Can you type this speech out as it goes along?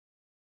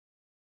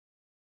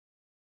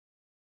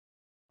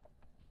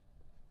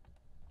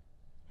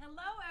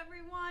Hello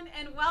everyone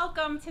and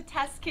welcome to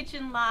Test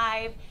Kitchen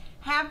Live.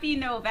 Happy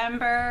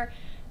November.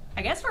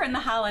 I guess we're in the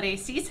holiday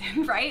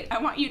season, right?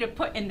 I want you to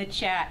put in the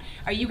chat,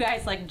 are you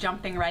guys like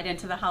jumping right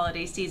into the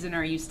holiday season, or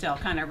are you still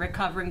kind of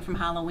recovering from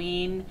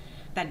Halloween?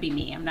 That'd be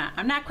me. I'm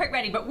not quite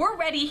ready, but we're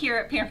ready here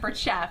at Pampered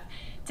Chef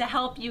to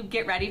help you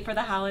get ready for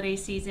the holiday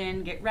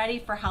season, get ready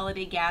for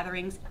holiday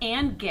gatherings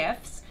and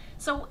gifts.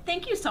 So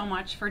thank you so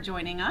much for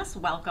joining us.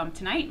 Welcome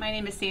tonight. My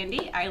name is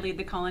Sandy. I lead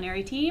the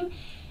culinary team.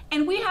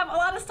 And we have a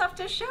lot of stuff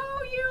to show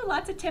you,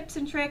 lots of tips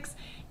and tricks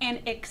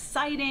and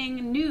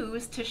exciting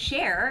news to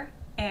share.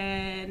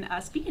 And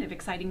speaking of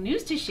exciting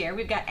news to share,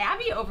 we've got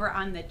Abby over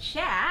on the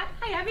chat.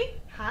 Hi, Abby.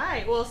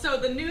 Hi. Well, so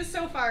the news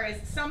so far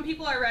is some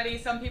people are ready,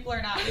 some people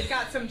are not. We've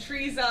got some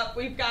trees up.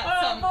 We've got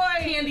some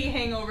candy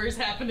hangovers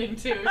happening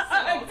too.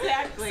 So,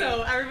 exactly.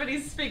 So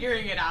everybody's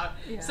figuring it out.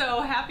 Yeah. So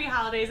happy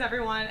holidays,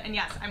 everyone. And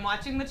yes, I'm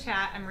watching the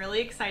chat. I'm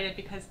really excited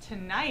because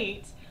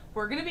tonight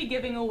we're going to be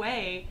giving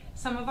away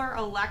some of our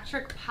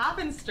electric pop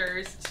and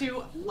stirs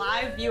to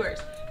live viewers.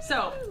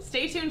 So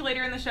stay tuned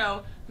later in the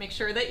show. Make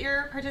sure that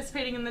you're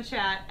participating in the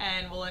chat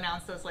and we'll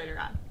announce those later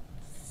on.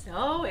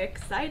 So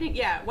exciting.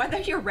 Yeah, whether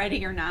you're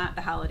ready or not,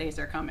 the holidays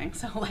are coming.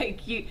 So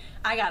like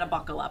I gotta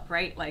buckle up,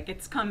 right? Like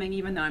it's coming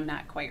even though I'm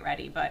not quite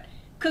ready, but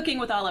cooking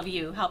with all of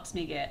you helps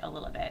me get a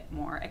little bit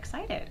more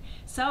excited.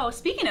 So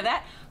speaking of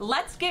that,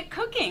 let's get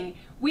cooking.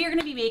 We are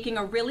gonna be making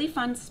a really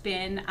fun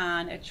spin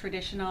on a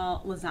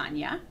traditional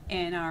lasagna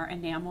in our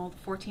enameled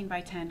 14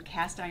 by 10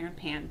 cast iron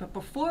pan. But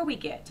before we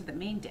get to the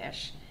main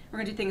dish, we're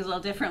gonna do things a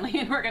little differently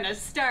and we're gonna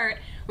start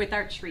with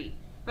our treat,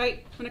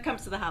 right? When it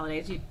comes to the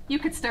holidays, you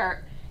could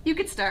start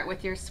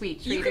with your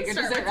sweet treat. You can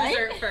start with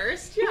dessert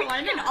first. Yeah,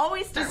 why not? You can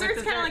always start with dessert.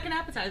 Dessert's kind of like an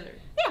appetizer.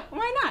 Yeah,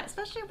 why not?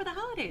 Especially over the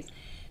holidays.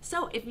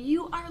 So if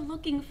you are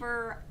looking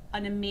for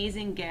an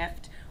amazing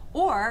gift,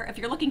 or if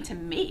you're looking to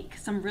make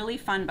some really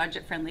fun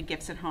budget-friendly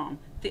gifts at home,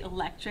 the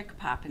electric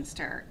pop and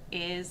stir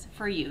is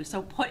for you.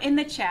 So put in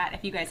the chat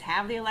if you guys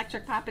have the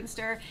electric pop and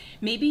stir.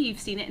 Maybe you've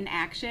seen it in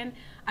action.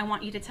 I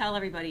want you to tell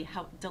everybody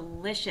how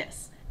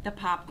delicious the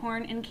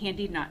popcorn and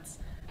candied nuts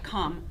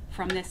come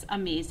from this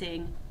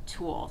amazing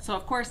tool. So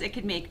of course it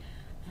could make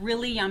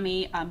really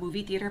yummy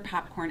movie theater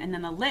popcorn, and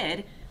then the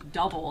lid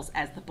doubles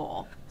as the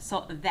bowl.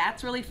 So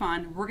that's really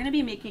fun. We're gonna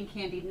be making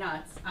candied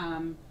nuts,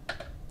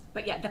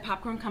 but yeah, the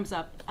popcorn comes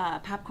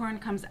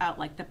out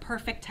like the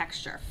perfect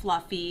texture,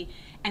 fluffy,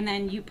 and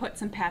then you put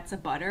some pats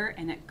of butter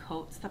and it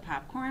coats the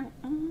popcorn.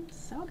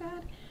 So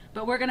good.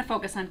 But we're gonna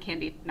focus on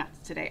candied nuts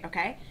today,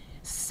 okay?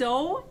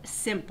 So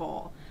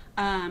simple.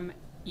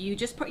 You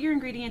just put your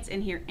ingredients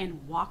in here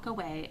and walk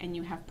away and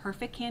you have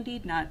perfect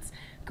candied nuts.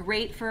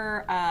 Great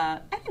for, I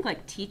think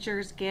like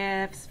teacher's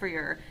gifts, for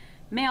your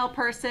mail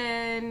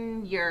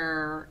person,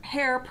 your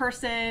hair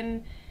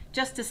person,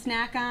 just to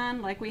snack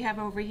on like we have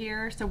over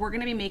here. So we're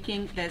gonna be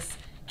making this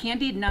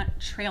candied nut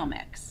trail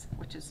mix,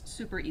 which is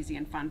super easy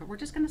and fun, but we're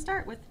just gonna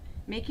start with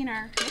making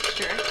our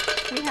mixture.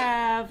 We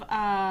have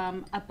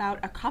about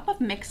a cup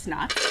of mixed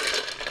nuts.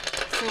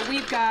 So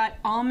we've got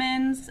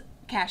almonds,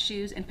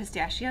 cashews, and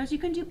pistachios. You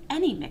can do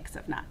any mix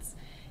of nuts.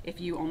 If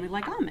you only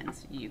like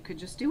almonds, you could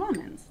just do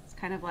almonds. It's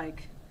kind of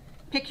like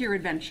pick your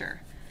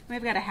adventure.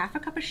 We've got a half a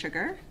cup of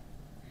sugar.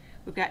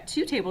 We've got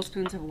 2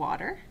 tablespoons of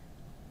water.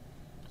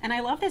 And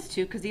I love this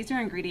too because these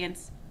are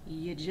ingredients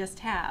you just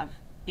have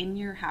in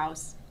your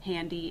house,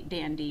 handy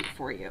dandy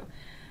for you.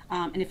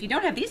 And if you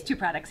don't have these 2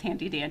 products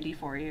handy dandy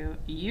for you,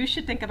 you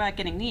should think about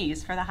getting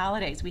these for the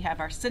holidays. We have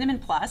our Cinnamon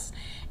Plus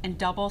and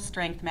double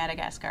strength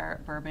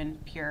Madagascar bourbon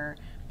pure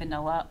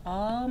vanilla.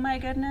 Oh my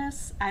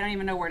goodness, I don't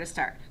even know where to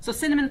start. So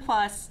Cinnamon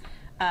Plus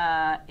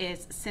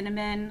is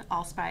cinnamon,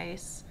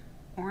 allspice,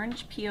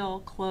 orange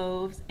peel,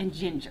 cloves, and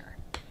ginger.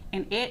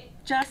 And it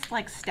just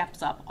like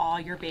steps up all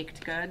your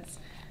baked goods.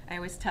 I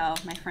always tell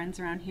my friends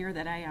around here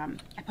that I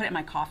put it in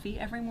my coffee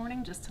every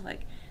morning just to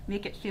like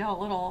make it feel a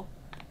little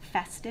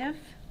festive.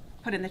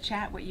 Put in the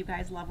chat what you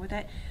guys love with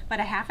it. But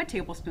a half a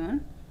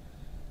tablespoon.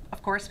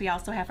 Of course, we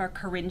also have our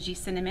Korinji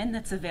cinnamon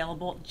that's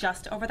available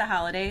just over the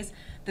holidays.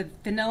 The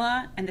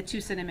vanilla and the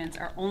 2 cinnamons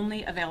are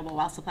only available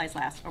while supplies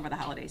last over the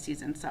holiday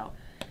season. So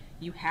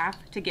you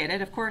have to get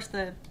it. Of course,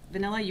 the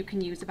vanilla you can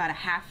use about a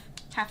half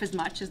as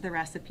much as the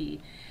recipe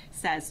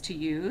says to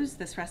use.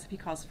 This recipe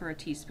calls for a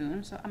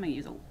teaspoon, so I'm gonna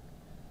use a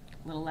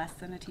little less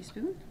than a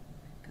teaspoon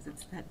because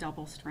it's that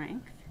double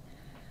strength.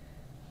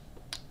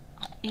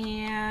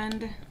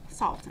 And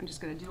salt. I'm just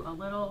gonna do a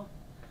little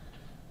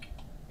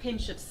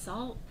pinch of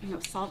salt. You know,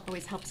 salt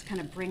always helps kind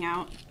of bring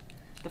out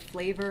the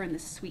flavor and the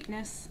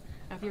sweetness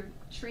of your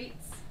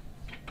treats.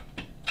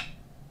 And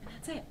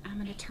that's it. I'm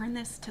gonna turn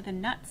this to the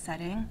nut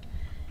setting.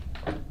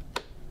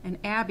 And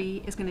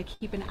Abby is gonna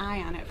keep an eye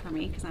on it for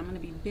me because I'm gonna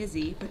be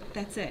busy, but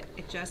that's it.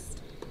 It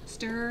just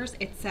stirs,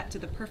 it's set to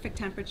the perfect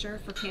temperature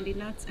for candied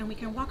nuts, and we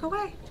can walk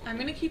away. I'm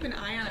gonna keep an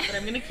eye on it, but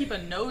I'm gonna keep a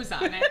nose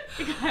on it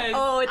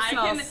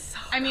because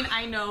I mean,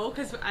 I know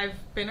because I've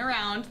been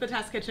around the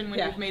test kitchen when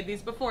you've made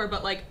these before,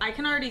 but like I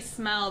can already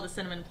smell the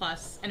Cinnamon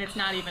Plus, and it's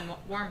not even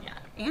warm yet.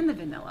 And the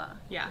vanilla.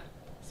 Yeah,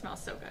 it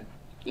smells so good.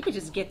 You could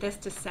just get this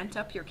to scent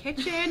up your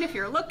kitchen if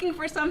you're looking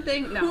for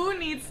something. No. Who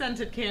needs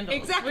scented candles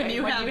Exactly, when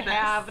you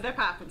have the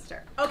pop and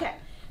stir. Okay,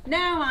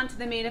 now on to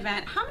the main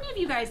event. How many of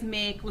you guys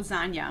make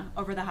lasagna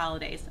over the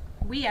holidays?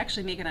 We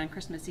actually make it on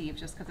Christmas Eve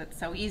just because it's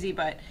so easy,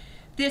 but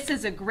this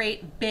is a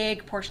great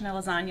big portion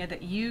of lasagna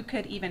that you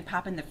could even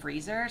pop in the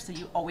freezer, so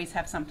you always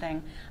have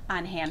something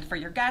on hand for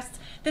your guests.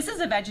 This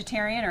is a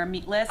vegetarian or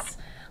meatless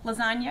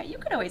lasagna. You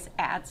could always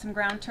add some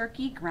ground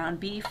turkey, ground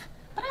beef,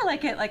 but I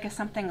like it like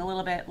something a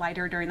little bit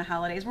lighter during the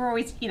holidays. We're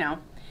always, you know,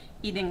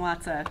 eating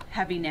lots of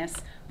heaviness.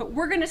 But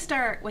we're gonna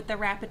start with the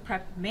rapid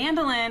prep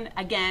mandolin.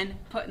 Again,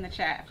 put in the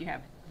chat if you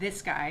have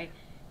this guy.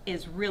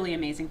 Is really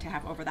amazing to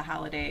have over the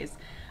holidays.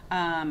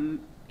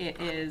 It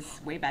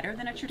is way better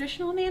than a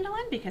traditional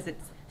mandolin because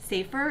it's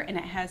safer and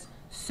it has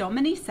so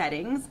many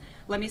settings.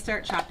 Let me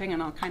start chopping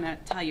and I'll kind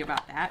of tell you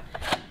about that.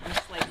 I'm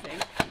slicing.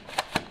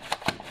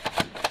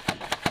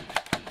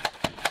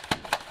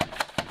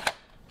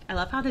 I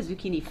love how the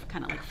zucchini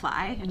kind of like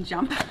fly and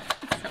jump.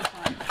 It's so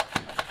fun.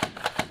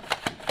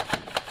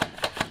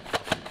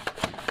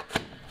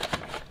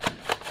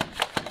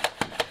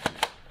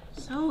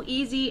 So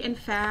easy and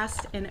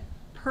fast and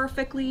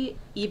perfectly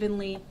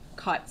evenly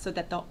cut so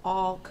that they'll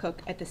all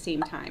cook at the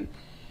same time.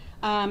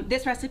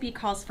 This recipe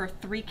calls for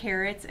 3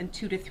 carrots and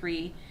 2 to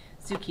 3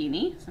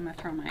 zucchini. So I'm gonna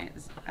throw my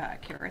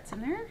carrots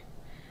in there.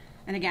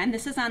 And again,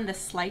 this is on the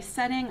slice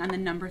setting on the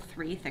number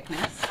 3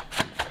 thickness.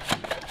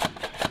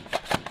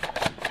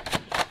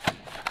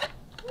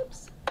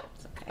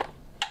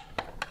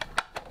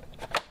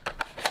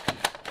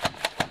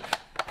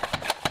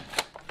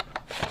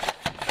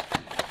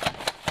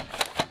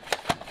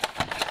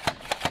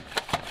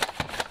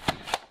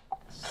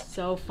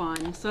 So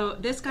fun. So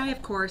this guy,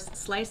 of course,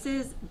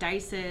 slices,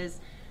 dices,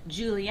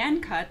 julienne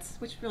cuts,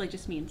 which really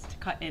just means to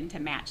cut into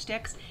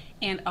matchsticks,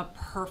 and a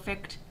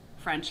perfect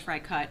French fry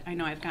cut. I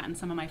know I've gotten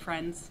some of my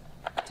friends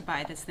to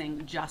buy this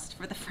thing just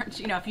for the French.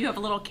 You know, if you have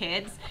little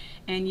kids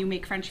and you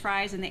make French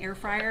fries in the air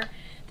fryer,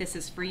 this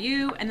is for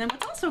you. And then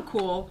what's also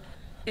cool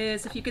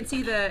is if you can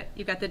see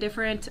you've got the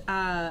different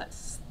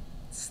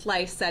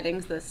slice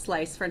settings, the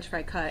slice, French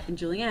fry cut, and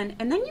julienne,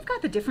 and then you've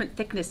got the different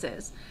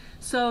thicknesses.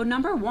 So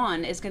number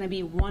 1 is going to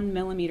be 1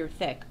 millimeter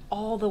thick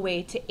all the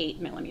way to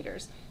 8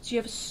 millimeters. So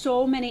you have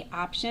so many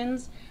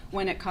options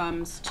when it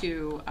comes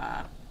to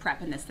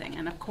prepping this thing.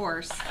 And of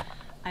course,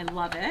 I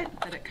love it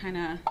that it kind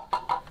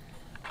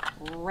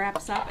of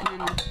wraps up and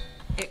then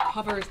it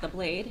covers the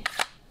blade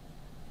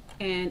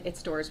and it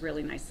stores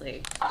really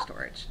nicely for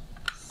storage.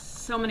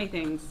 So many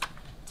things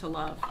to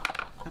love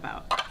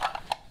about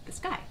this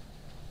guy.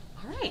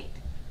 All right,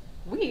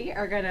 we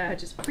are gonna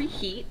just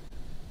preheat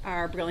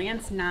our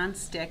Brilliance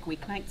non-stick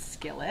weeknight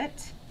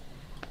skillet.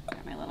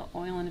 Got my little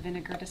oil and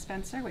vinegar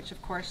dispenser, which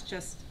of course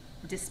just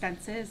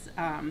dispenses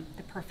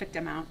the perfect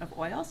amount of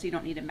oil, so you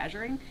don't need a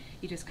measuring.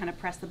 You just kind of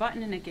press the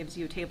button and it gives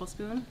you a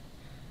tablespoon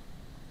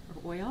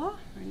of oil.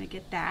 We're gonna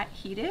get that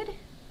heated.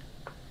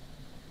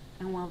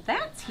 And while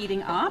that's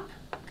heating up,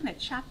 I'm gonna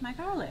chop my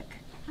garlic.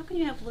 How can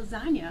you have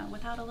lasagna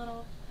without a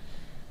little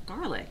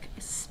garlic,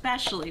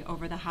 especially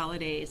over the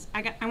holidays?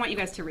 I want you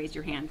guys to raise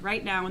your hand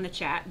right now in the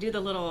chat. Do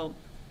the little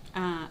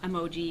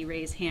emoji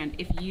raise hand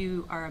if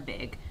you are a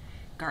big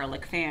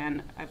garlic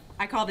fan.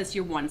 I call this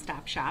your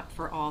one-stop shop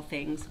for all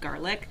things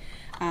garlic.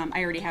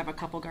 I already have a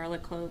couple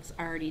garlic cloves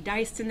already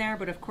diced in there,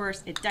 but of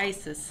course it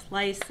dices,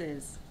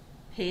 slices,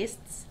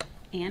 pastes,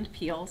 and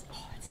peels.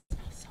 Oh, it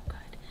smells so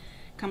good.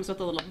 Comes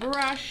with a little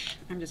brush.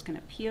 I'm just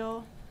gonna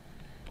peel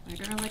my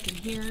garlic in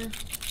here.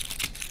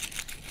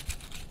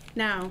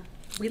 Now,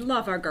 we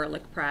love our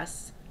garlic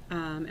press.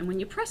 And when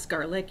you press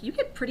garlic, you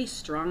get pretty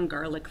strong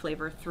garlic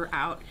flavor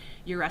throughout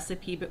your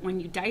recipe, but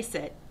when you dice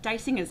it,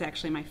 dicing is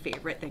actually my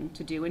favorite thing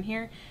to do in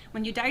here.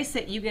 When you dice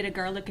it, you get a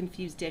garlic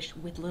infused dish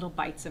with little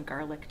bites of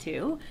garlic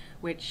too,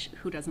 which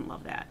who doesn't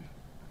love that?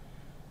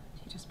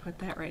 You just put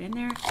that right in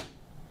there,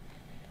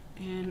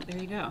 and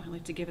there you go. I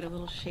like to give it a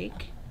little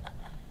shake,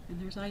 and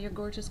there's all your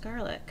gorgeous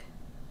garlic.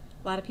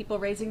 A lot of people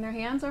raising their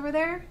hands over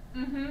there.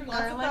 Mm-hmm.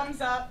 Lots of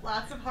thumbs up,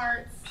 lots of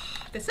hearts.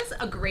 This is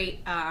a great,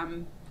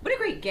 what a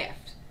great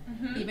gift.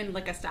 Mm-hmm. Even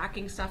like a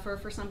stocking stuffer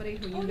for somebody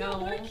who you know.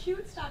 What a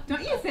cute stocking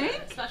Don't you think?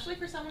 Especially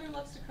for someone who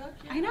loves to cook.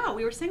 Yeah. I know.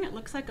 We were saying it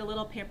looks like a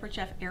little Pampered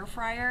Chef air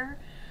fryer.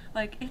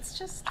 Like, it's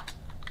just,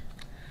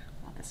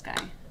 love this guy.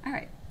 All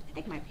right. I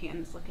think my pan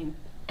is looking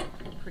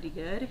pretty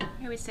good.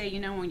 I always say, you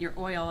know, when your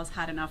oil is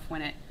hot enough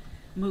when it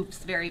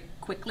moves very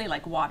quickly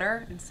like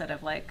water instead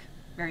of like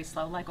very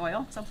slow like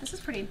oil. So this is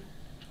pretty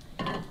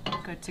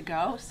good to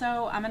go.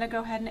 So I'm going to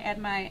go ahead and add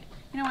my,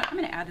 you know what, I'm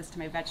going to add this to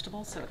my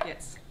vegetables so it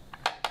gets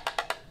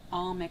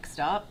all mixed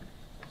up.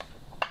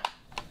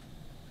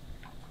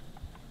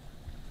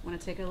 Want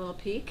to take a little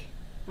peek?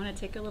 Want to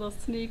take a little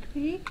sneak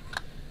peek?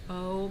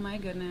 Oh my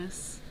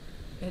goodness.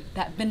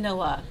 That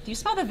vanilla. Do you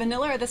smell the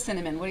vanilla or the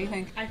cinnamon? What do you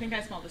think? I think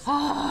I smell the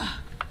cinnamon. Oh,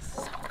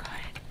 so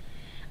good.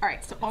 All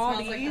right, so all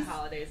these. It smells like the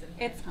holidays in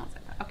here. It smells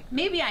like that. Okay,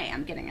 maybe I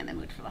am getting in the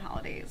mood for the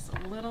holidays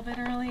a little bit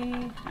early.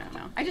 I don't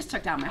know. I just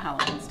took down my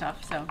Halloween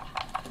stuff, so.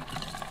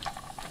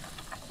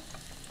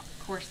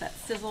 Of course, that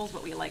sizzles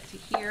what we like to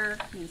hear.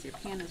 It means your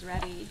pan is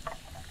ready.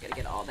 Gotta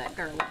get all that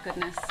garlic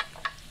goodness.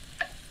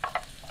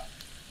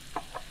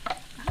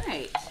 All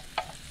right.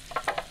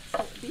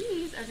 So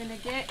these are gonna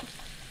get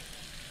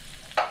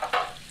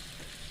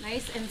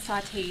nice and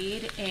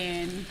sauteed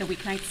in the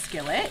weeknight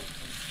skillet.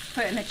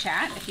 Put it in the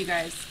chat if you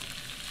guys,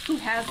 who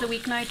has the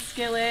weeknight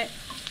skillet?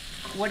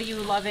 What are you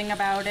loving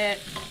about it?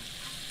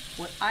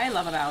 What I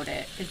love about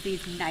it is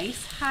these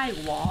nice high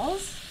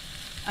walls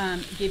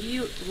give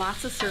you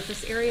lots of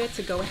surface area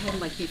to go ahead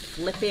and like be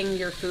flipping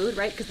your food,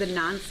 right? Because the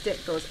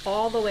nonstick goes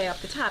all the way up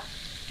the top.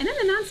 And then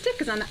the nonstick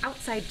is on the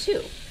outside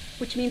too,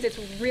 which means it's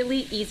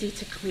really easy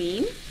to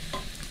clean.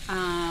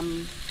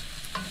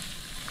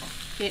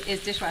 It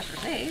is dishwasher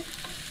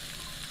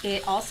safe.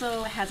 It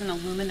also has an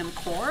aluminum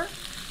core,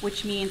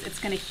 which means it's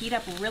going to heat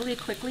up really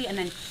quickly and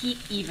then heat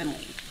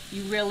evenly.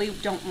 You really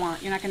don't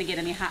want, you're not going to get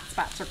any hot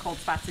spots or cold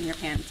spots in your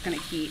pan. It's going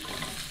to heat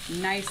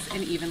nice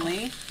and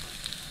evenly.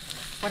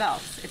 What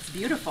else? It's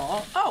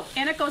beautiful. Oh,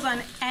 and it goes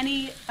on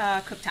any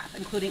cooktop,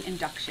 including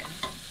induction.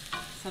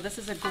 So this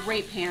is a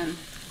great pan.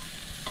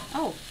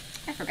 Oh,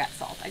 I forgot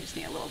salt. I just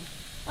need a little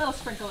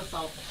sprinkle of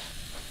salt.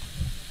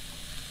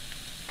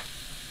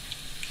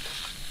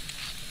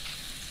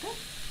 Good.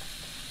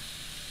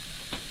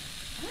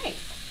 All right.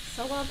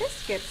 So while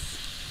this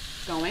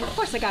gets going, of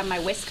course I got my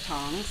whisk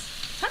tongs.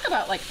 Talk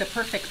about like the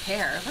perfect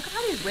pair. Look at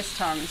how these whisk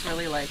tongs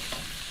really like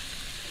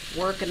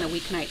work in the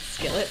weeknight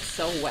skillet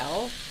so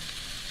well.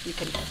 You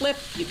can flip,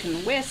 you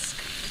can whisk.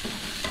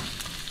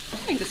 I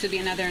think this would be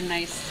another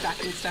nice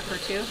stocking stuffer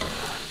too.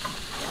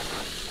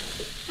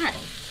 All right.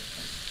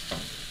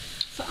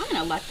 So I'm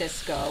gonna let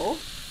this go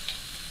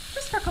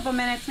just for a couple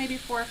minutes, maybe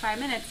 4 or 5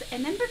 minutes,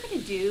 and then we're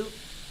gonna do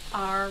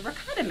our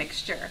ricotta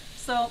mixture.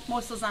 So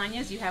most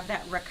lasagnas, you have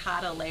that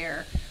ricotta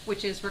layer,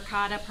 which is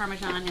ricotta,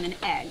 Parmesan, and an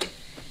egg.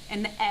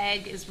 And the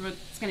egg is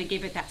what's gonna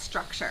give it that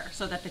structure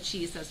so that the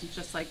cheese doesn't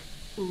just like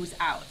ooze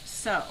out.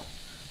 So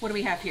what do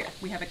we have here?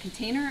 We have a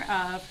container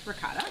of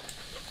ricotta.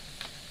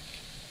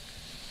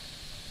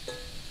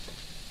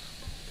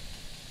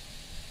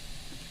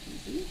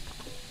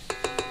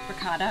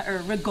 Ricotta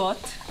or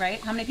rigotte,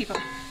 right? How many people?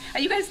 Are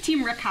you guys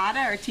team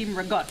ricotta or team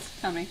rigotte?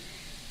 Tell me.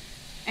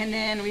 And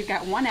then we've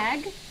got 1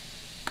 egg.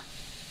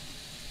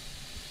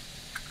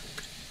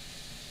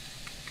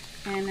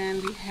 And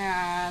then we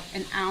have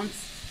an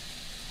ounce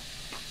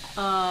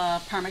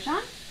of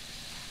Parmesan.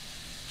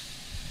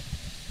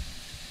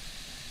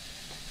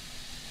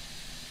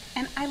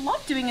 And I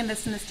love doing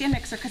this in the stand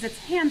mixer because it's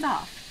hands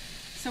off.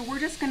 So we're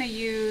just going to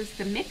use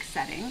the mix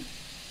setting.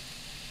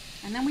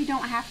 And then we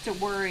don't have to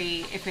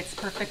worry if it's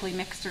perfectly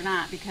mixed or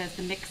not because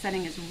the mix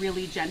setting is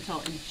really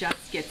gentle and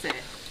just gets it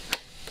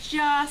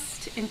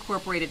just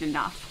incorporated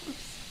enough.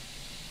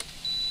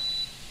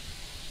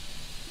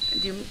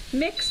 Oops. Do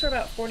mix for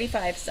about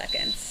 45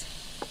 seconds.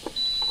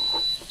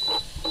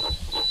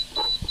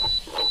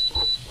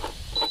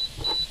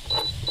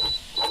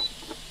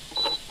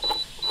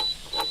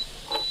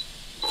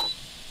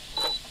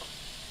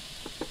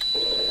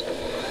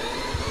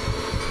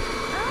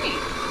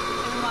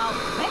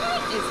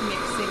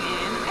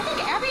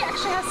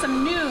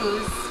 Some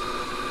news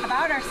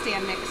about our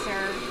stand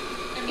mixer.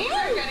 And these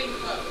are getting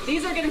close.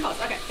 These are getting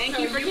close. Okay, thank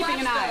you for keeping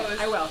an eye.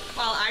 I will.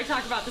 While I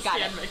talk about the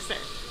stand mixer.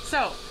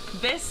 So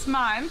this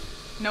month,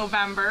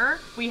 November,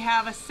 we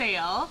have a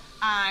sale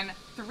on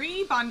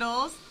 3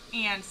 bundles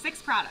and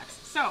 6 products.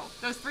 So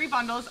those 3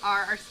 bundles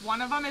are,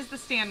 one of them is the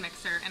stand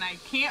mixer, and I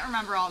can't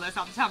remember all this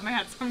off the top of my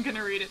head, so I'm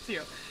gonna read it to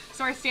you.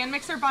 So our stand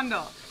mixer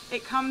bundle,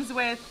 it comes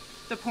with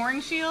the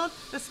pouring shield,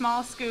 the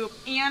small scoop,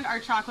 and our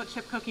chocolate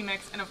chip cookie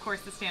mix, and of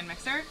course the stand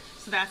mixer.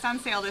 So that's on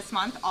sale this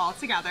month all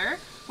together.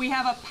 We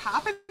have a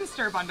Pop and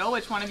Stir bundle,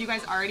 which one of you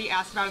guys already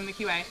asked about in the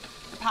QA.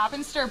 The Pop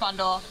and Stir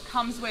bundle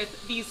comes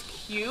with these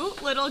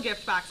cute little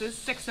gift boxes,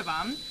 6 of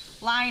them,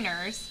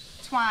 liners,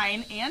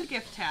 twine, and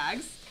gift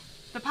tags,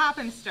 the Pop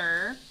and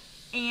Stir,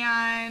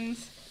 and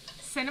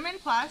cinnamon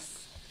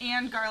plus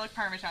and garlic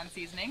Parmesan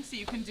seasoning. So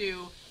you can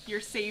do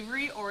your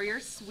savory or your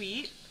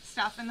sweet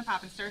stuff in the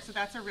Pop and Stir, so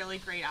that's a really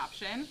great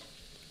option.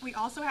 We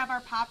also have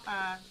our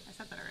I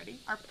said that already,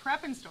 our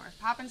Prep and Store,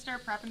 Pop and Stir,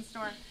 Prep and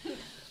Store.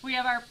 We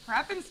have our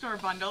Prep and Store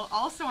bundle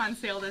also on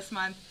sale this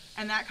month,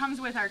 and that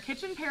comes with our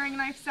kitchen paring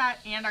knife set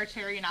and our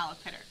cherry and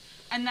olive pitter.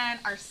 And then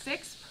our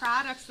 6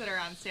 products that are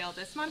on sale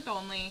this month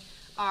only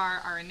are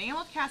our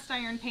enameled cast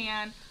iron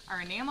pan,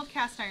 our enameled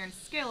cast iron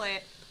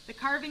skillet, the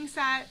carving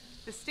set,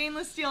 the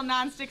stainless steel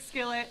nonstick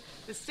skillet,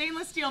 the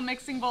stainless steel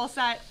mixing bowl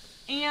set,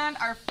 and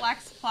our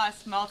Flex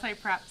Plus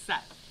multi-prep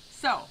set.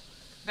 So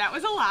that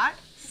was a lot.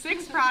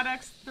 6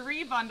 products,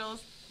 3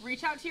 bundles.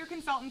 Reach out to your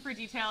consultant for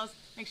details.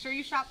 Make sure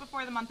you shop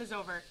before the month is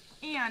over.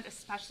 And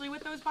especially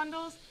with those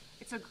bundles,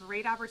 it's a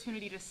great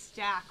opportunity to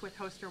stack with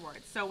host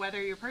rewards. So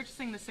whether you're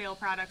purchasing the sale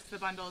products, the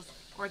bundles,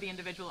 or the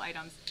individual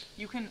items,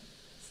 you can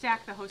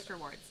stack the host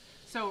rewards.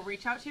 So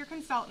reach out to your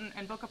consultant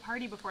and book a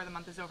party before the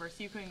month is over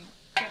so you can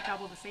get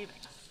double the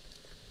savings.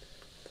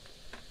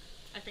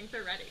 I think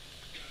they're ready.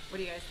 What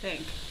do you guys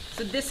think?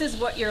 So this is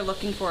what you're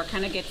looking for.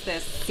 Kind of gets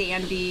this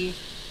sandy,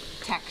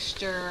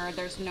 texture.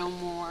 There's no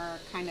more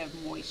kind of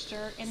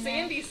moisture in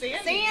there.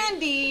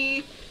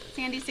 Sandy.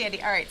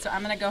 Sandy. All right, so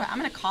I'm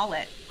gonna call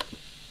it.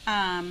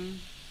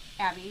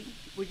 Abby,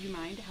 would you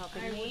mind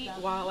helping me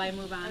while I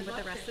move on with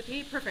the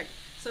recipe? Perfect.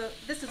 So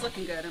this is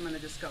looking good. I'm gonna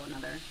just go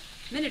another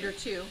minute or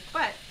two,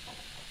 but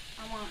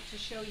I want to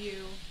show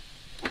you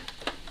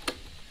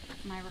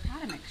my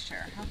ricotta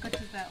mixture. How good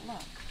does that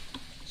look?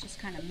 It's just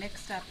kind of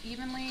mixed up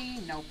evenly,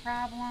 no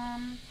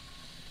problem.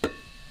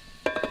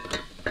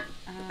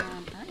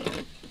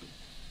 Alright.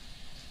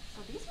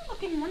 So these are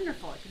looking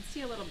wonderful. You can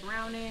see a little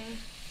browning.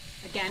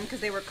 Again, because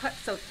they were cut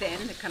so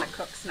thin, it kind of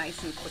cooks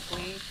nice and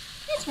quickly.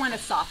 You just want to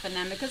soften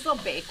them because they'll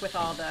bake with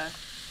all the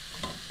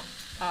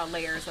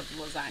layers of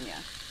the lasagna.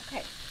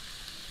 Okay.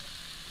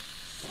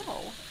 So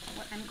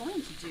what I'm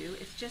going to do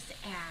is just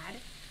add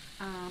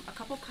a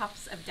couple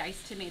cups of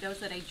diced tomatoes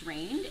that I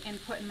drained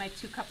and put in my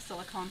 2-cup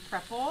silicone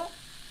prep bowl.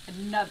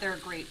 Another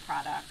great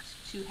product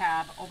to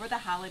have over the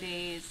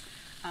holidays.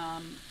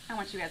 I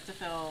want you guys to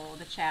fill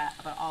the chat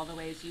about all the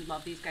ways you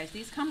love these guys.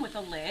 These come with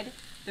a lid.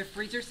 They're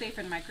freezer safe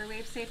and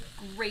microwave safe.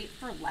 Great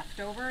for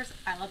leftovers.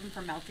 I love them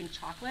for melting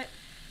chocolate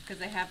because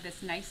they have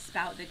this nice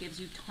spout that gives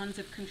you tons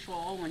of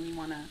control when you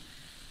want to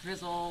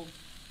drizzle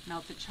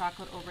melted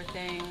chocolate over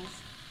things.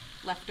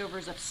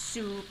 Leftovers of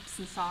soups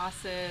and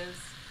sauces.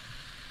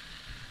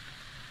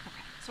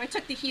 Okay, so I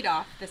took the heat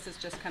off. This is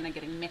just kind of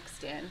getting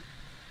mixed in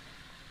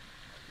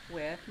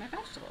with my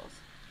vegetables.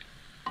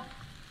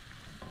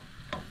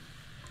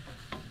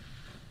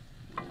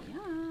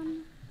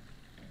 Yum.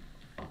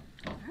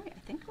 All right, I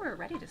think we're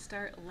ready to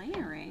start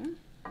layering.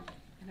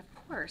 And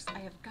of course, I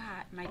have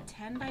got my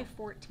 10 by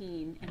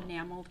 14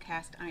 enameled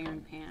cast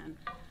iron pan.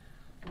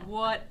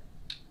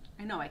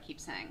 I know I keep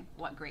saying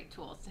what great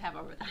tools to have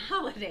over the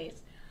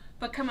holidays,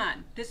 but come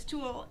on, this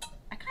tool,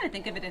 I kind of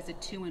think of it as a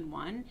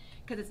 2-in-1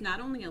 because it's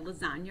not only a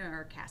lasagna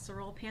or a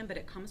casserole pan, but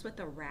it comes with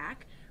a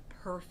rack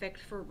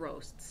perfect for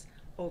roasts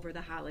over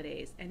the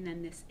holidays. And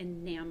then this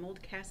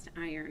enameled cast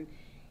iron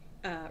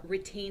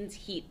retains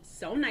heat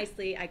so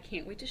nicely. I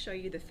can't wait to show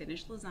you the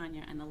finished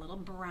lasagna and the little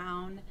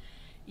brown,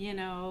 you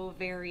know,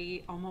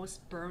 very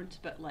almost burnt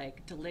but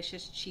like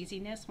delicious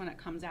cheesiness when it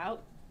comes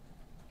out,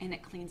 and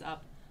it cleans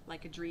up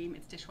like a dream.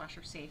 It's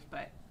dishwasher safe,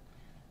 but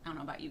I don't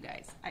know about you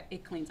guys.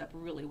 It cleans up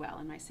really well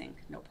in my sink,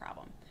 no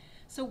problem.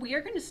 So we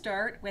are going to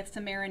start with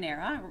some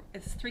marinara.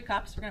 It's 3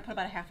 cups. We're going to put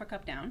about a 1/2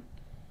 cup down,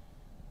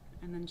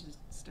 and then just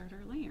start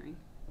our layering.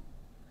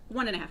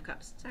 1.5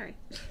 cups. Sorry,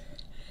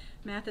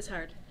 math is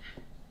hard.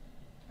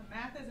 The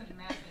math isn't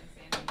mathin',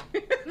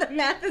 Sandy. The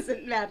math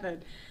isn't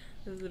mathin'.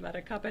 This is about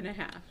 1.5 cups.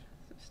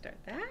 So start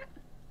that.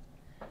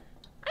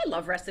 I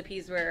love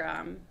recipes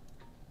where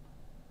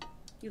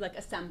you like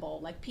assemble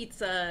like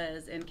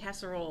pizzas and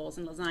casseroles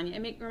and lasagna.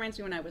 It reminds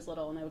me when I was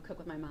little and I would cook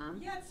with my mom.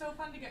 Yeah, it's so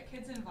fun to get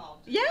kids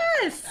involved.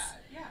 Yes! Like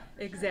yeah,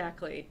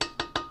 exactly. Sure.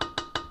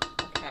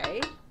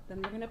 Okay,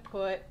 then we're gonna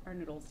put our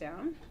noodles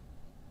down.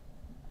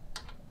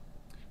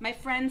 My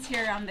friends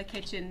here on the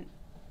kitchen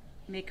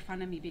make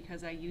fun of me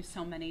because I use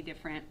so many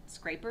different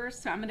scrapers,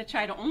 so I'm gonna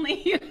try to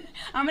only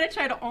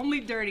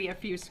dirty a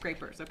few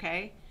scrapers,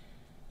 okay?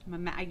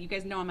 You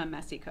guys know I'm a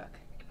messy cook.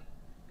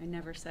 I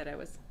never said I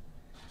was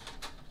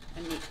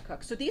a neat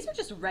cook. So these are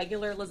just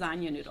regular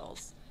lasagna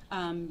noodles.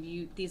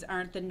 These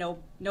aren't the no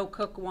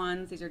cook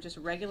ones. These are just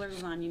regular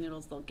lasagna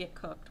noodles. They'll get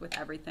cooked with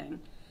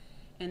everything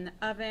in the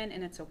oven,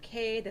 and it's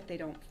okay that they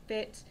don't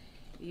fit.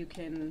 You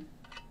can,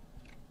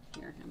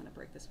 here, I'm gonna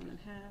break this one in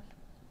half.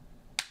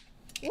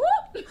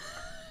 Whoop!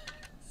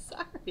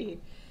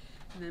 Sorry.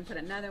 And then put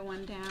another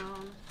one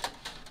down.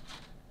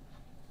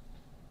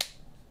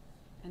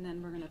 And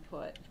then we're gonna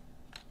put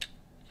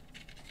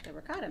the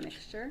ricotta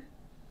mixture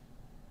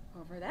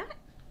over that.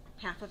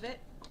 Half of it.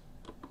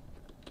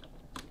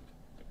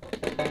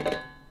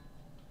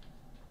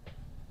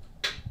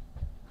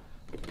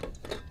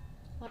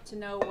 Love to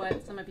know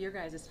what some of your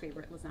guys'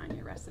 favorite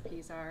lasagna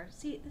recipes are.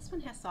 See, this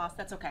one has sauce.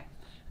 That's okay.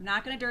 I'm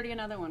not going to dirty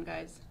another one,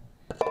 guys.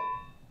 This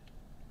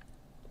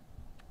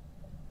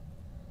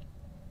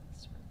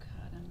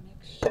ricotta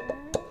mixture.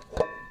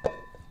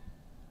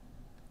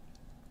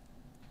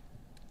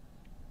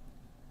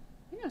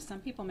 You know,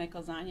 some people make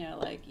lasagna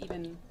like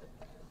even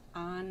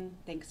on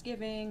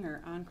Thanksgiving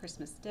or on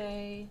Christmas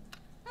Day.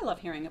 I love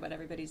hearing about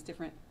everybody's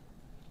different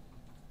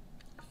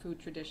food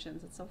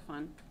traditions. It's so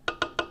fun. All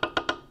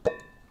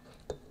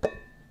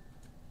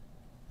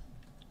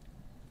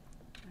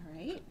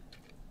right.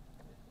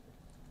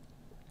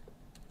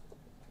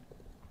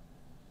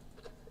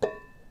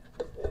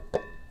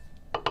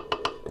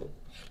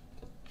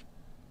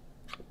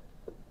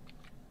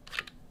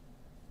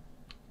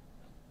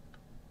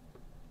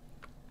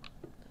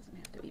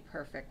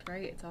 Perfect,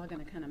 right? It's all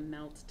going to kind of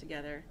melt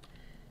together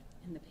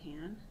in the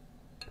pan.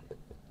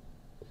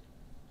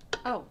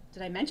 Oh,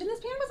 did I mention this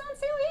pan was on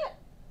sale yet?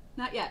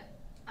 Not yet.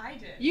 I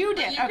did. You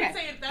did. You okay. can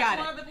say that's Got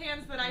one it. of the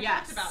pans that I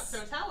Yes. talked about.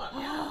 So tell them.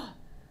 Yeah.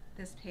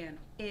 This pan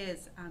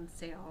is on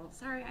sale.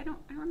 Sorry, I don't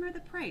remember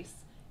the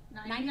price.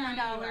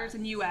 $99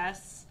 in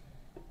US.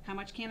 How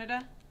much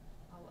Canada?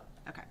 I'll look.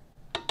 Okay.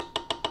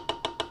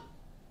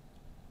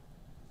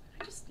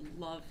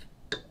 love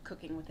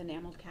cooking with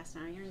enameled cast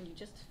iron. You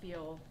just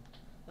feel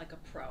like a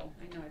pro.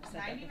 I know I've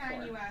said that before.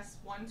 99 US,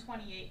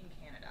 128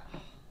 in Canada.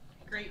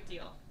 Great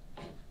deal.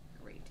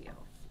 Great deal.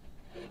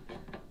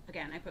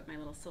 Again, I put my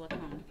little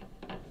silicone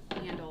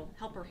handle,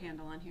 helper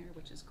handle on here,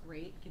 which is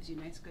great. Gives you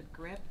nice good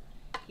grip,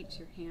 keeps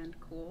your hand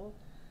cool.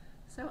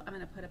 So I'm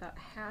gonna put about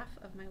half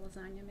of my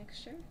lasagna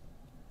mixture.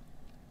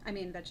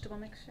 Vegetable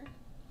mixture.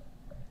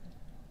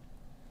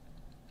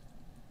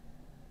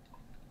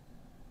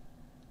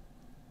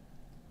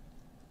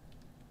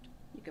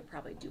 You could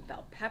probably do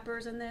bell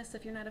peppers in this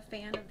if you're not a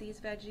fan of these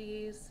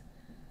veggies.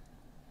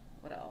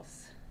 What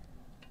else?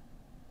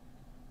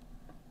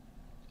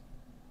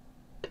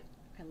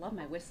 I love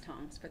my whisk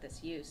tongs for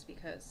this use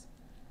because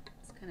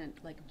it's kind of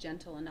like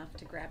gentle enough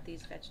to grab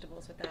these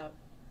vegetables without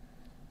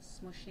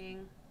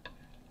smushing.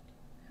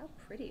 How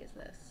pretty is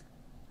this?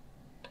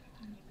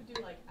 You could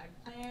do like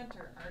eggplant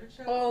or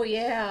artichoke. Oh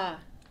yeah,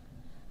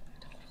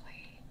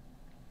 totally.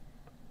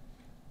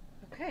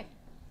 Okay,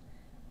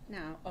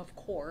 now of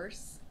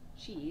course,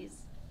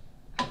 cheese.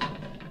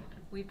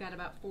 We've got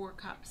about 4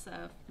 cups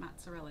of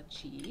mozzarella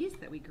cheese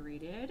that we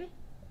grated.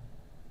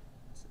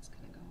 So it's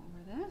gonna go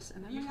over this,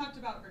 and then You talked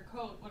about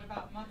ricotta. What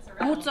about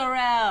mozzarella?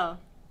 mozzarella.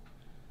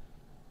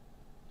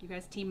 You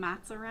guys team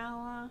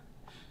mozzarella?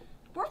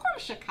 We're from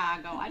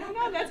Chicago. I don't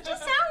know. That's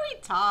just how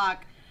we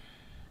talk.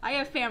 I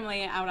have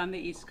family out on the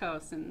East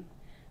Coast, and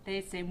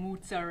they say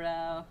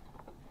mozzarella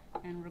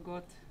and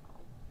ricotta.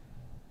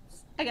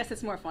 I guess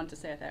it's more fun to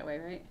say it that way,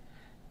 right?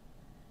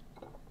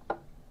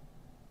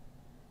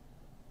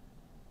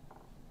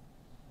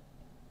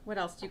 What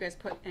else do you guys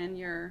put in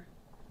your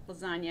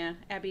lasagna?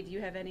 Abby, do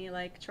you have any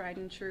like tried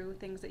and true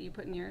things that you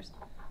put in yours?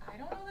 I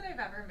don't know that I've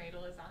ever made a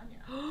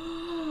lasagna.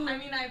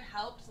 I've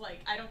helped,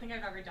 I don't think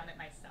I've ever done it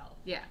myself.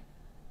 Yeah.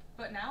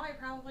 But now I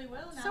probably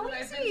will, now So that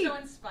I've easy. been so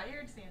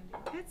inspired,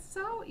 Sandy. It's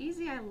so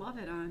easy. I love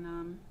it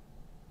on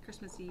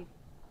Christmas Eve.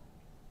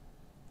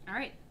 All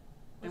right.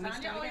 Then we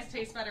Lasagna start always again.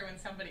 tastes better when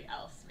somebody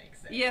else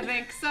makes it. You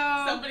think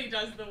so? Somebody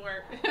does the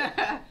work.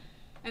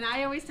 And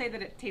I always say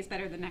that it tastes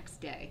better the next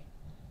day.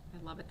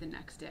 I love it the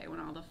next day when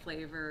all the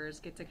flavors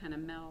get to kind of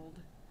meld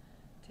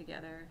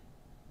together.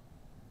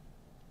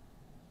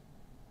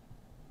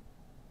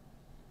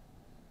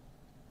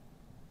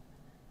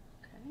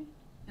 Okay.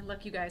 And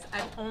look, you guys,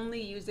 I'm only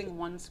using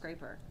 1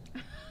 scraper.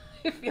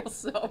 I feel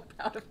so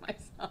proud of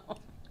myself.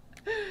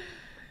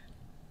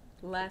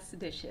 Less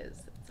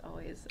dishes. It's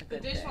always a The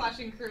good thing.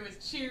 dishwashing crew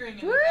is cheering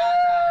in Woo! the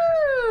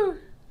background.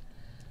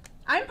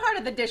 I'm part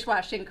of the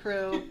dishwashing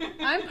crew.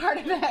 I'm part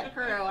of that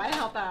crew. I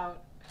help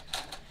out.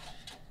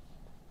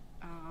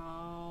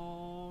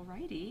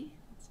 Alrighty,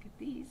 let's get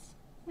these.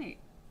 Wait,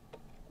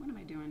 what am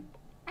I doing?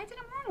 I did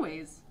them wrong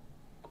ways.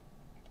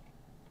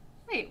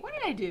 Wait, what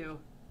did I do?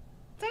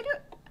 Did I do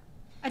it?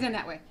 I did it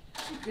that way.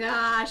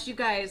 Gosh, you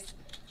guys,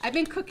 I've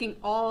been cooking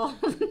all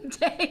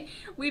day.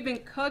 We've been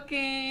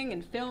cooking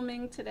and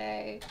filming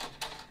today.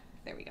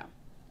 There we go.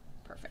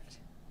 Perfect.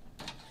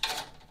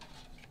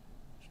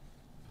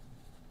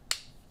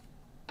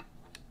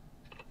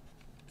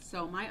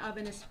 So my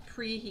oven is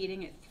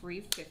preheating at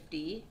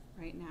 350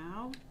 right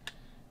now.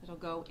 It'll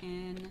go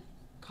in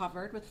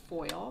covered with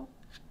foil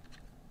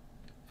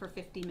for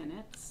 50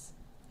 minutes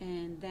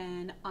and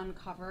then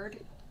uncovered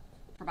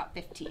for about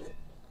 15.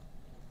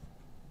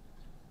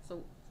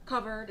 So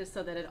covered is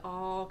so that it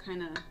all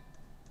kind of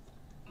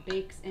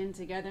bakes in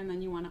together, and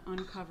then you want to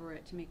uncover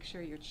it to make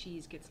sure your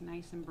cheese gets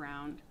nice and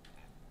browned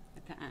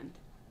at the end.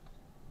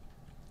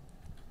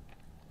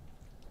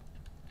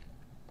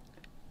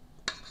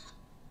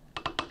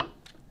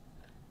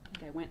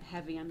 I went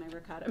heavy on my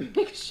ricotta,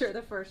 make sure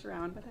the first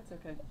round, but that's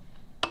okay.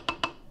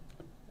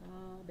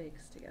 All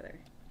bakes together.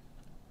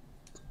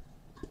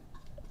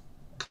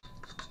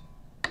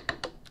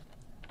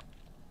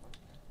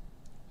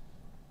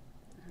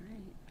 All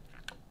right.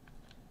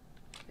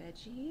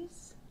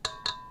 Veggies.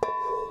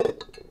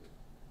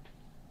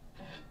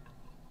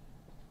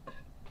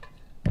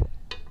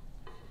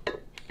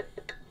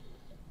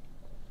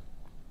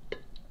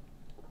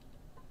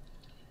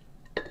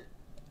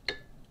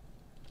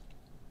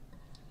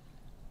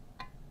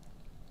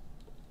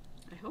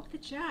 I hope the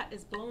chat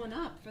is blowing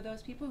up for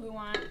those people who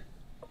want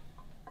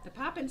the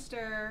pop and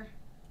stir.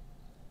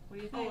 What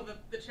do you think? Oh,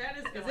 the chat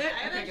is going. Is it? I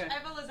have, Okay, good. I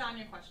have a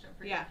lasagna question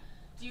for you. Yeah.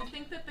 Do you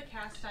think that the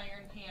cast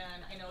iron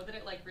pan, I know that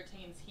it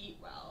retains heat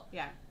well.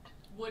 Yeah.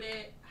 Would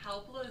it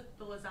help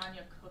the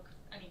lasagna cook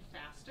any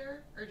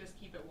faster, or just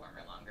keep it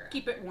warmer longer?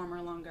 Keep it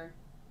warmer longer.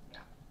 Yeah.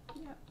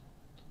 Yep.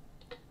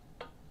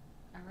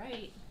 All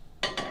right.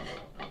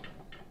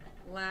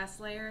 Last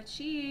layer of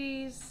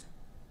cheese.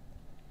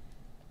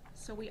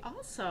 So we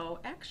also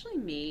actually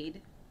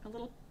made a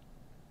little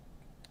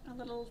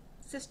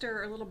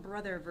sister or little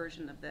brother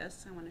version of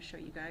this. I want to show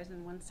you guys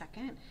in 1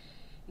 second,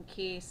 in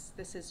case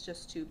this is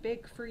just too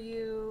big for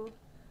you.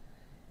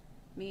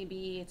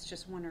 Maybe it's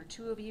just 1 or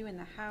 2 of you in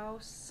the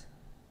house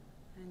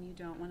and you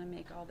don't want to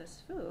make all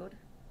this food.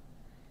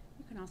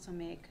 You can also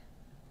make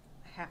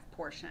a half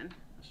portion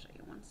I'll show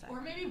you one second.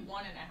 Or maybe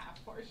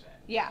 1.5 portion.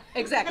 Yeah,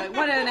 exactly.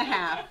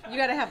 1.5. You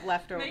got to have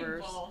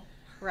leftovers. Make both.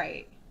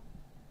 Right.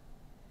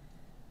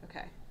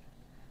 Okay.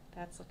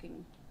 That's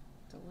looking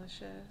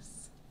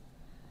delicious.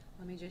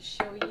 Let me just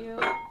show you.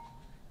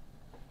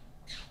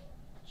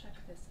 Check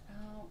this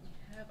out.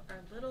 We have our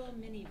little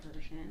mini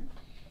version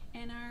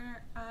and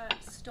our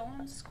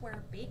stone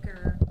square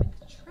baker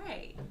with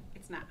tray.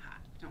 It's not hot.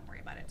 Don't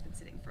worry about it. It's been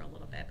sitting for a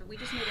little bit, but we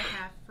just made a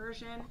half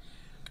version.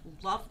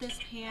 Love this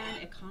pan.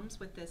 It comes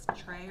with this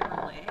tray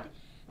or lid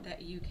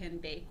that you can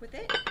bake with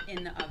it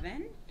in the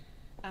oven.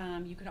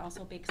 You could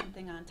also bake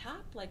something on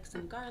top, like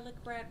some garlic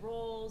bread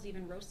rolls,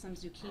 even roast some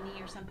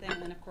zucchini or something.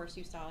 And then, of course,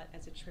 you saw it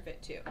as a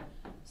trivet too.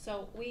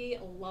 So we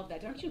love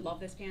that. Don't you love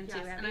this pan too,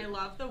 Yes, Abby? and I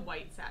love the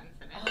white satin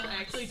finish. Oh, I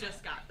actually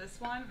just got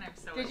this one, and I'm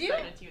so Did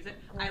excited you? to use it.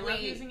 I love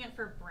Great. using it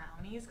for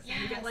brownies,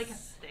 because you get like a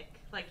stick,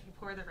 like you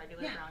pour the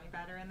regular brownie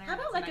batter in there. How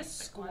and about it's like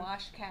nice a thick one.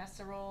 squash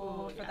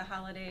casserole Ooh, for yeah. the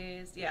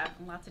holidays? Yeah,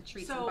 and lots of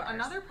treats and So bars.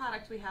 another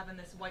product we have in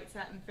this white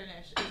satin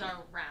finish is our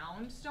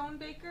round stone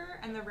baker,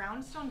 and the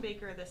round stone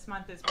baker this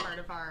month is part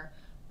of our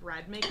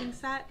bread making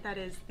set. That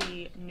is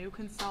the new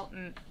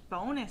consultant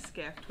bonus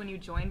gift when you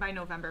join by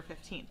November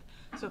 15th.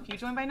 So if you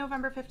join by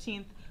November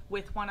 15th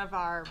with one of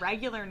our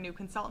regular new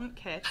consultant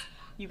kits,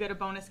 you get a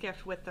bonus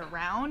gift with the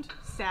round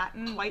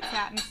satin, white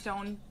satin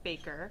stone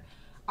baker,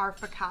 our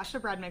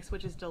focaccia bread mix,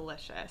 which is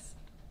delicious.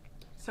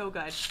 So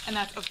good. And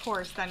that's, of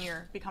course, then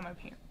you're becoming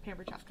a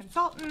Pampered Chef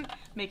consultant,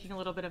 making a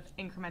little bit of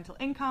incremental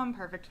income,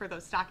 perfect for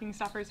those stocking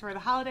stuffers for the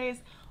holidays.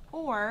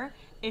 Or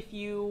if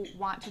you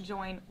want to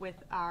join with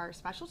our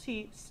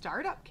specialty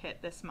startup kit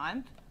this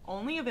month,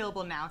 only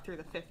available now through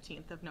the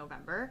 15th of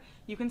November,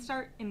 you can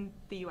start in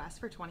the US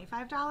for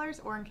 $25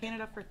 or in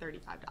Canada for $35.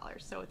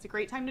 So it's a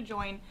great time to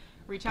join.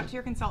 Reach out to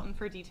your consultant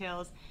for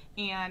details.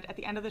 And at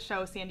the end of the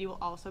show, Sandy will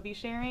also be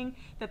sharing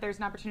that there's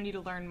an opportunity to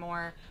learn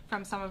more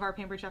from some of our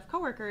Pampered Chef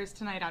coworkers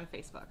tonight on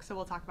Facebook. So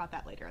we'll talk about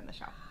that later in the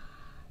show.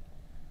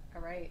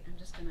 All right, I'm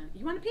just gonna.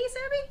 You want a piece,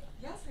 Abby?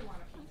 Yes, I want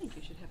I think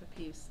you should have a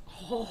piece.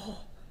 Oh,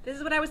 this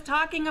is what I was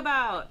talking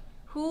about.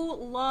 Who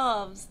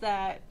loves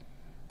that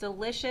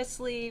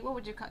deliciously, what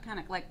would you call, kind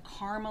of like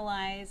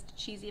caramelized,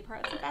 cheesy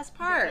part? It's the best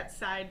part. That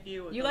side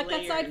view. With You the like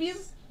that side view?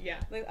 layers. Yeah.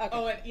 Okay.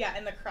 Oh, and, yeah,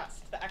 and the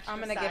crust, the extra I'm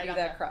gonna side give you on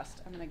that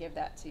crust. I'm gonna give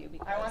that to you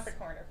because I want the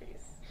corner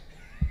piece.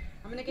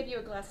 I'm gonna give you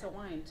a glass of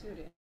wine too.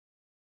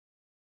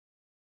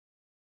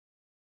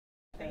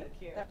 Thank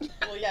you.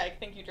 Well, yeah, I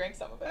think you drank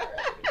some of it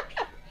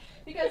already.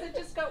 Because it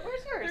just got.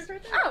 Where's yours? It's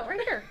right there. Oh,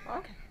 right here.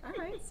 Okay. All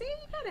right. See,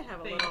 you gotta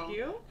have a Thank little.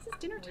 you. This is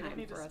dinner We time don't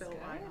need for to us, spill guys.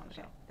 wine on the Okay,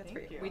 show. that's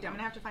Thank for you. We I'm don't.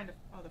 gonna have to find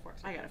the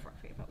forks. I got a fork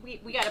for you, but we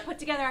got to put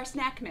together our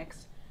snack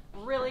mix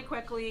really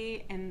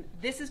quickly, and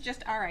this is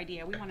just our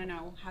idea. We want to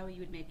know how you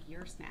would make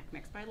your snack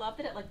mix, but I love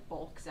that it like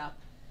bulks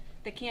up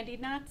the candied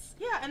nuts.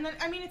 Yeah, and then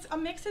I mean, it's a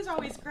mix is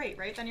always great,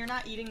 right? Then you're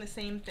not eating the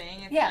same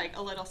thing. It's Yeah. like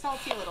a little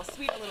salty, a little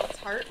sweet, a little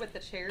tart with the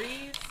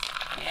cherries.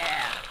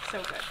 Yeah.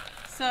 So good.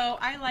 So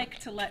I like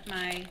to let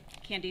my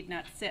candied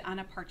nuts sit on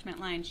a parchment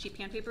lined sheet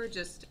pan paper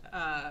just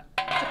to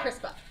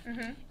crisp up.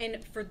 Mm-hmm.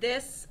 And for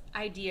this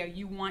idea,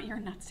 you want your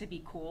nuts to be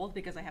cold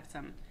because I have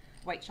some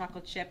white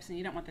chocolate chips and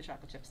you don't want the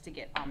chocolate chips to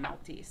get all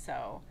melty.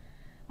 So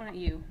why don't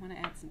you want to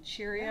add some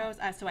Cheerios?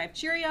 So I have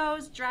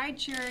Cheerios, dried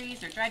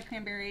cherries or dried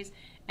cranberries,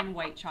 and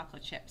white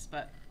chocolate chips.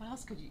 But what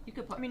else could you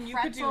could put? I mean, you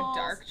pretzels. could do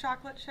dark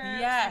chocolate chips.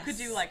 Yes. You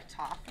could do like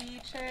toffee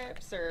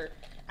chips or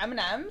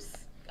M&Ms.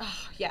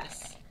 Oh,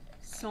 yes.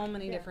 So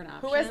many different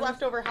options. Who has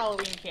leftover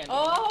Halloween candy?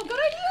 Oh, good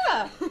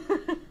idea.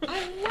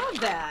 I love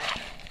that.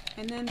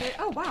 And then they,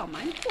 oh wow,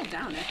 mine cooled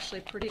down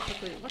actually pretty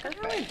quickly. Look at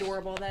how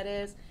adorable that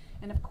is.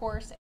 And of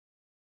course,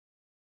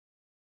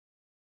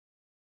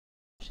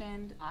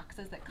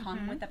 boxes that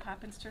come with the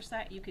Pop and Stir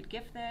set. You could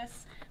gift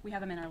this. We have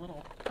them in our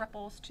little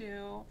prepples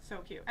too. So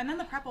cute. And then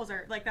the prepples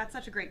are like, that's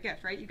such a great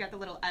gift, right? You got the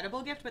little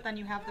edible gift, but then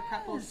you have the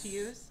prepples to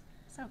use.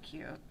 So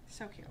cute.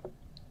 So cute.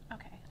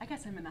 Okay, I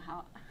guess I'm in the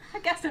holiday.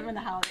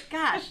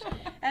 Gosh,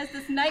 as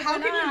this night How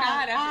went can you on,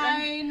 not?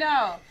 I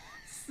know.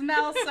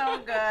 Smells so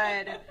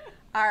good.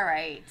 All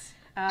right.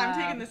 I'm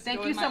taking this to Thank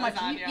go you with so my much.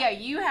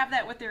 lasagna. You have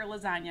that with your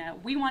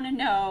lasagna. We want to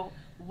know,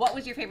 what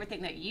was your favorite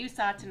thing that you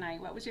saw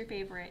tonight? What was your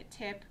favorite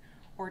tip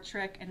or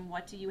trick, and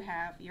what do you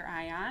have your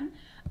eye on?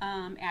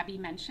 Abby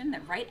mentioned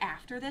that right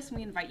after this,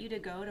 we invite you to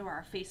go to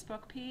our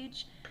Facebook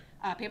page,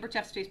 Pampered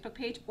Chef's Facebook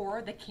page,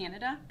 or the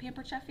Canada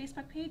Pampered Chef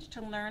Facebook page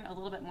to learn a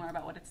little bit more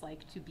about what it's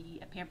like to be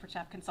a Pampered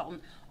Chef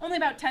consultant. Only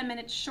about 10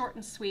 minutes, short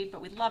and sweet,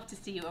 but we'd love to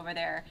see you over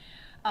there.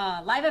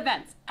 Live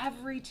events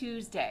every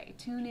Tuesday.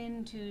 Tune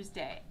in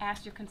Tuesday.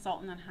 Ask your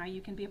consultant on how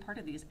you can be a part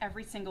of these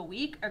every single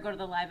week, or go to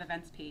the live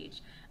events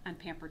page on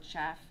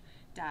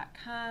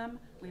pamperedchef.com.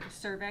 We have a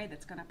survey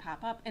that's going to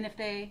pop up, and if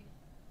they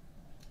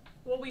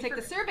take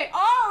the survey,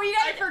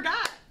 I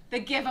forgot. The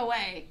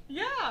giveaway.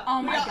 Yeah.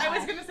 Oh my I was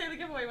gosh. going to say the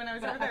giveaway when I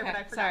was over there, but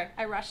I forgot. Sorry,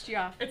 I rushed you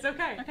off. It's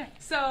okay. Okay.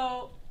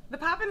 So the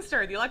Pop and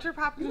Stir, the electric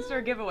Pop and Stir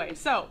giveaway.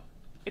 So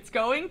it's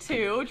going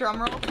to, drum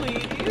roll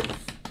please.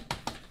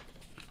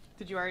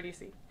 Did you already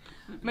see?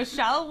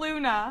 Michelle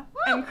Luna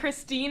and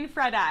Christine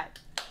Fredette.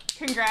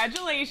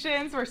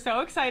 Congratulations. We're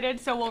so excited.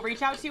 So we'll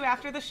reach out to you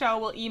after the show.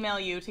 We'll email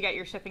you to get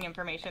your shipping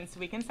information so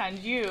we can send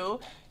you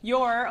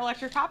your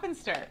electric pop and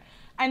stir.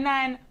 And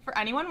then for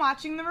anyone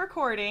watching the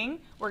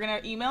recording, we're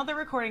going to email the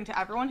recording to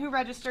everyone who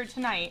registered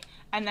tonight.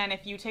 And then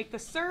if you take the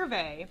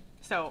survey,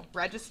 so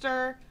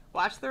register,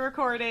 watch the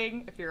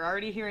recording. If you're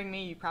already hearing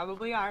me, you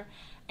probably are.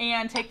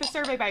 And take the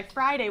survey by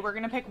Friday. We're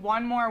going to pick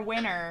one more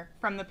winner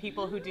from the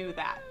people who do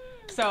that.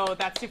 So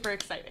that's super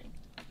exciting.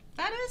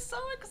 That is so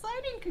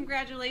exciting.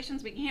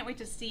 Congratulations. We can't wait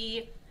to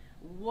see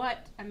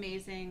what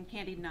amazing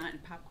candied nut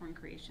and popcorn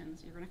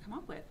creations you're going to come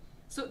up with.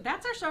 So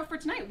that's our show for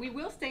tonight. We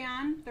will stay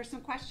on. There's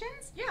some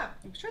questions. Yeah.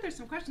 I'm sure there's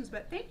some questions,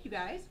 but thank you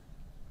guys.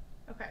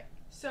 Okay.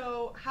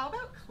 So how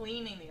about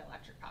cleaning the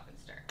electric pop and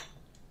stir?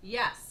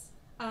 Yes.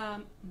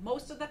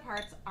 Most of the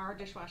parts are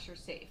dishwasher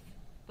safe.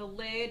 The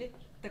lid,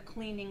 the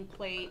cleaning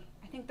plate,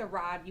 I think the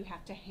rod you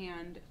have to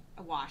hand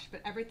wash,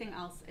 but everything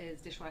else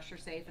is dishwasher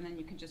safe, and then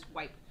you can just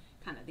wipe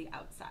kind of the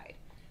outside.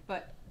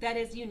 But that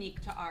is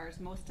unique to ours.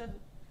 Most of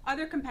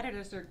other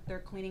competitors, their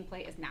cleaning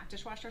plate is not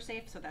dishwasher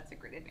safe, so that's a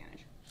great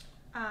advantage.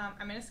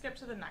 I'm going to skip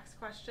to the next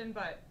question,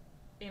 but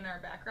in our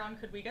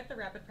background, could we get the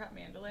Rapid Prep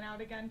mandolin out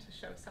again to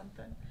show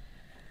something?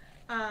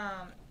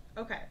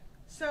 Okay,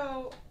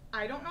 so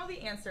I don't know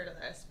the answer to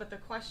this, but the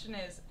question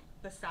is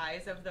the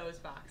size of those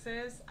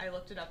boxes. I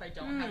looked it up. I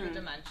don't have the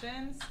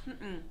dimensions.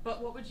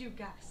 But what would you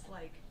guess?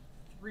 Like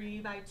 3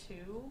 by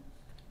 2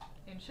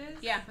 inches?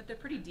 Yeah, but they're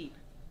pretty deep.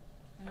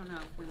 I don't know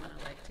if we want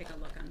to like take a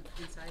look on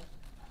inside.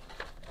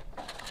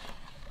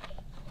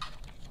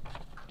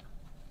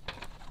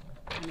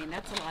 I mean,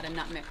 that's a lot of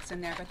nut mix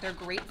in there, but they're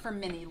great for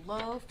mini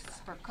loaves,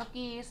 for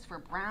cookies, for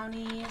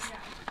brownies. Yeah.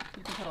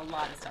 You can put a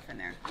lot of stuff in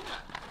there.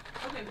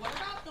 Okay, what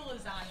about the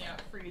lasagna,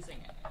 freezing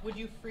it? Would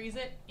you freeze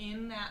it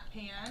in that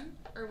pan,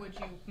 or would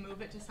you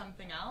move it to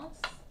something else?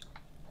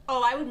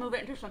 Oh, I would move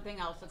it into something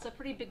else. It's a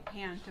pretty big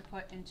pan to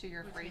put into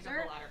your freezer. Take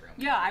up a lot of room.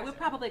 Yeah, I would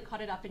probably cut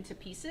it up into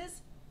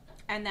pieces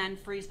and then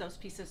freeze those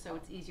pieces so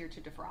it's easier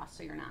to defrost,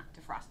 so you're not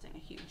defrosting a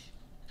huge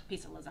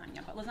piece of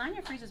lasagna. But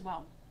lasagna freezes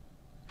well.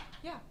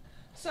 Yeah.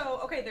 So,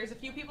 okay, there's a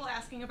few people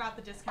asking about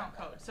the discount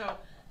code. So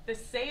the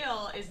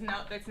sale is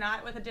it's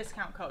not with a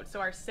discount code.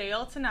 So our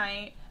sale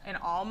tonight and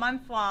all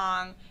month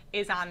long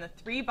is on the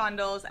 3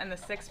 bundles and the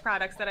 6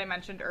 products that I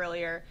mentioned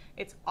earlier.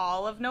 It's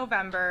all of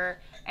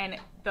November, and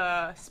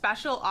the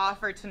special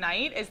offer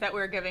tonight is that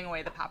we're giving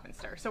away the Pop and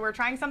Stir. So we're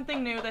trying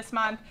something new this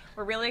month.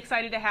 We're really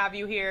excited to have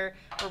you here.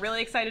 We're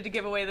really excited to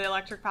give away the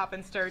electric Pop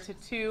and Stir to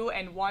 2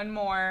 and 1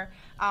 more,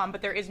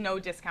 but there is no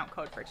discount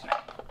code for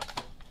tonight.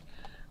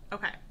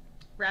 Okay,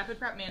 Rapid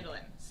Prep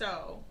mandolin.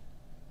 So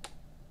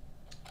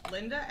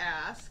Linda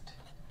asked,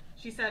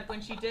 she said when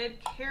she did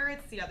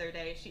carrots the other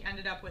day, she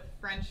ended up with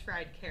French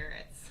fried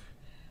carrots.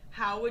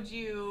 How would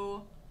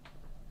you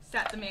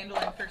set the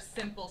mandolin for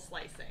simple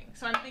slicing?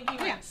 So I'm thinking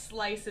like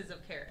slices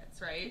of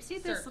carrots, right? You see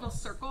this little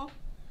circle?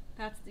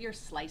 That's your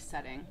slice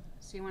setting.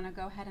 So you want to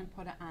go ahead and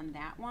put it on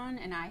that one,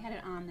 and I had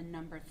it on the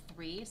number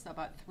 3, so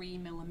about 3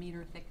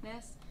 millimeter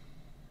thickness.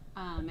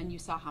 And you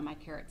saw how my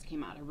carrots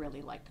came out. I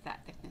really liked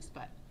that thickness,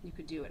 but you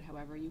could do it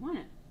however you want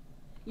it.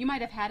 You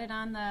might have had it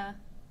on the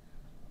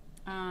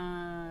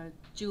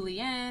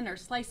julienne or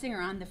slicing, or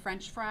on the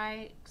French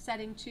fry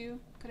setting too.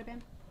 Could have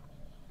been.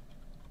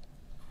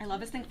 I love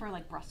this thing for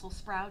like Brussels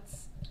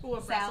sprouts. Ooh,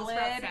 a salad, Brussels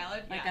sprout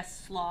salad, like a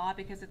slaw,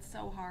 because it's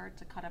so hard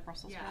to cut up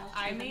Brussels sprouts.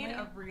 I made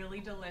a really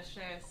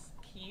delicious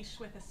quiche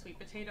with a sweet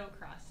potato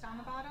crust on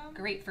the bottom.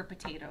 Great for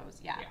potatoes.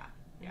 Yeah.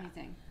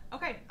 Amazing.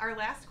 Okay, our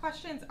last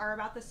questions are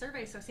about the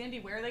survey. So Sandy,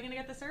 where are they going to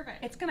get the survey?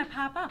 It's going to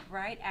pop up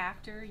right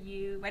after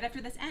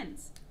this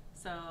ends.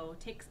 So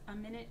takes a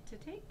minute to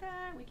take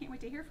that. We can't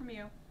wait to hear from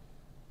you.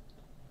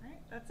 All right,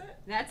 that's it.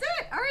 That's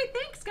it. All right,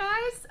 thanks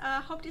guys.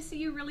 Hope to see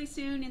you really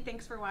soon, and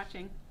thanks for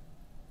watching.